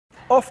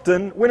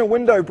Often, when a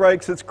window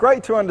breaks, it's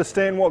great to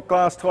understand what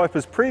glass type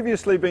has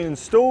previously been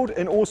installed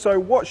and also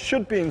what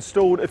should be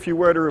installed if you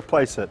were to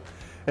replace it.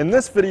 In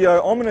this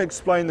video, I'm going to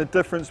explain the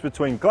difference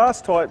between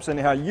glass types and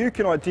how you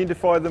can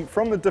identify them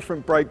from the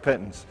different break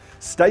patterns.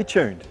 Stay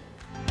tuned.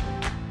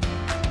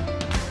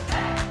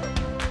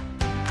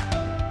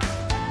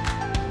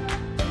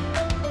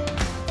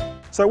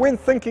 So when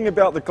thinking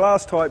about the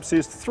glass types,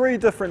 there's three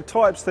different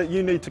types that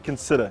you need to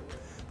consider.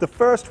 The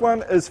first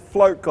one is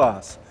float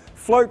glass.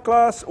 Float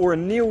glass, or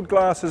annealed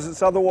glass as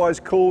it's otherwise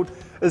called,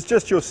 is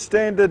just your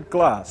standard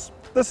glass.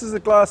 This is the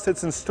glass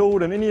that's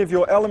installed in any of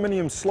your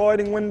aluminium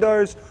sliding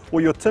windows or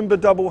your timber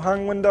double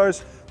hung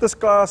windows. This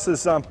glass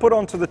is put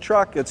onto the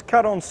truck, it's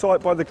cut on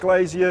site by the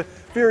glazier,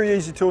 very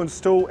easy to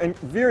install and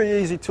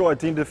very easy to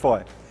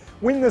identify.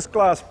 When this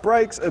glass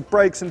breaks, it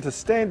breaks into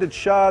standard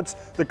shards,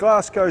 the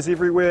glass goes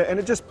everywhere and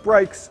it just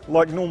breaks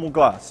like normal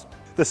glass.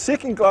 The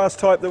second glass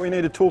type that we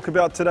need to talk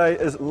about today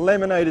is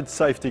laminated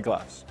safety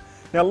glass.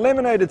 Now,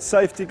 laminated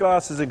safety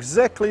glass is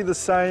exactly the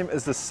same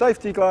as the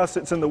safety glass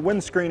that's in the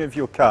windscreen of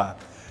your car.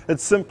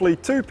 It's simply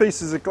two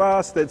pieces of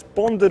glass that's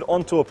bonded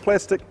onto a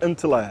plastic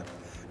interlayer.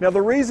 Now,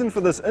 the reason for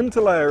this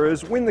interlayer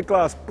is when the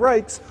glass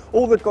breaks,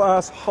 all the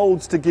glass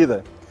holds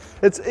together.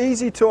 It's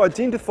easy to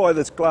identify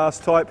this glass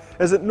type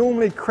as it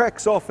normally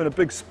cracks off in a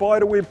big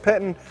spiderweb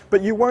pattern,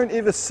 but you won't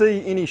ever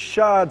see any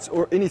shards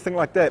or anything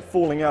like that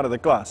falling out of the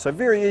glass, so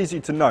very easy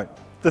to note.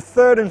 The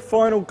third and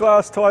final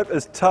glass type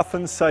is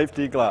toughened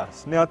safety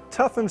glass. Now,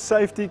 toughened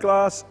safety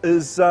glass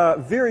is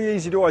very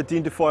easy to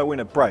identify when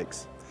it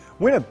breaks.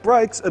 When it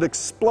breaks, it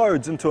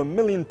explodes into a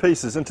million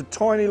pieces, into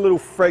tiny little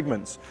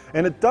fragments.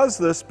 And it does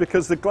this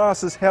because the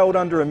glass is held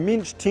under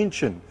immense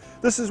tension.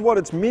 This is what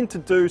it's meant to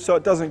do so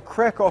it doesn't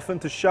crack off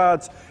into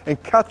shards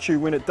and cut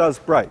you when it does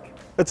break.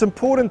 It's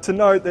important to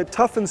note that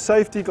toughened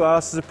safety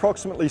glass is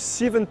approximately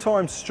 7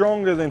 times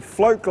stronger than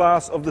float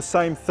glass of the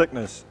same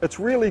thickness. It's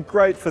really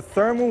great for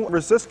thermal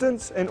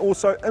resistance and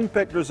also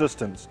impact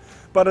resistance.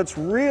 But it's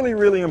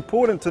really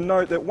important to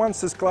note that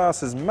once this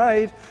glass is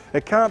made,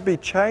 it can't be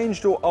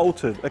changed or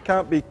altered. It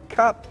can't be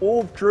cut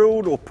or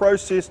drilled or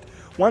processed.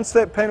 Once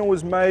that panel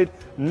is made,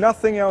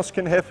 nothing else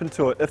can happen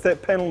to it. If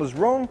that panel is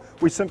wrong,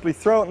 we simply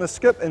throw it in the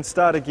skip and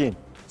start again.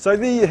 So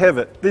there you have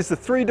it. There's the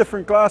three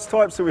different glass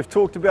types that we've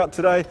talked about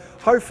today.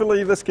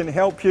 Hopefully this can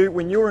help you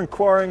when you're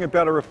inquiring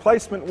about a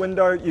replacement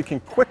window. You can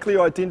quickly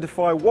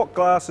identify what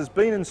glass has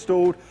been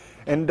installed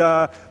and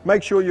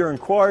make sure your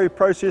inquiry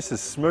process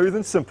is smooth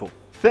and simple.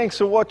 Thanks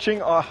for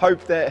watching. I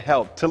hope that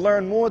helped. To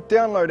learn more,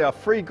 download our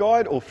free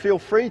guide or feel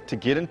free to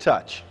get in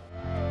touch.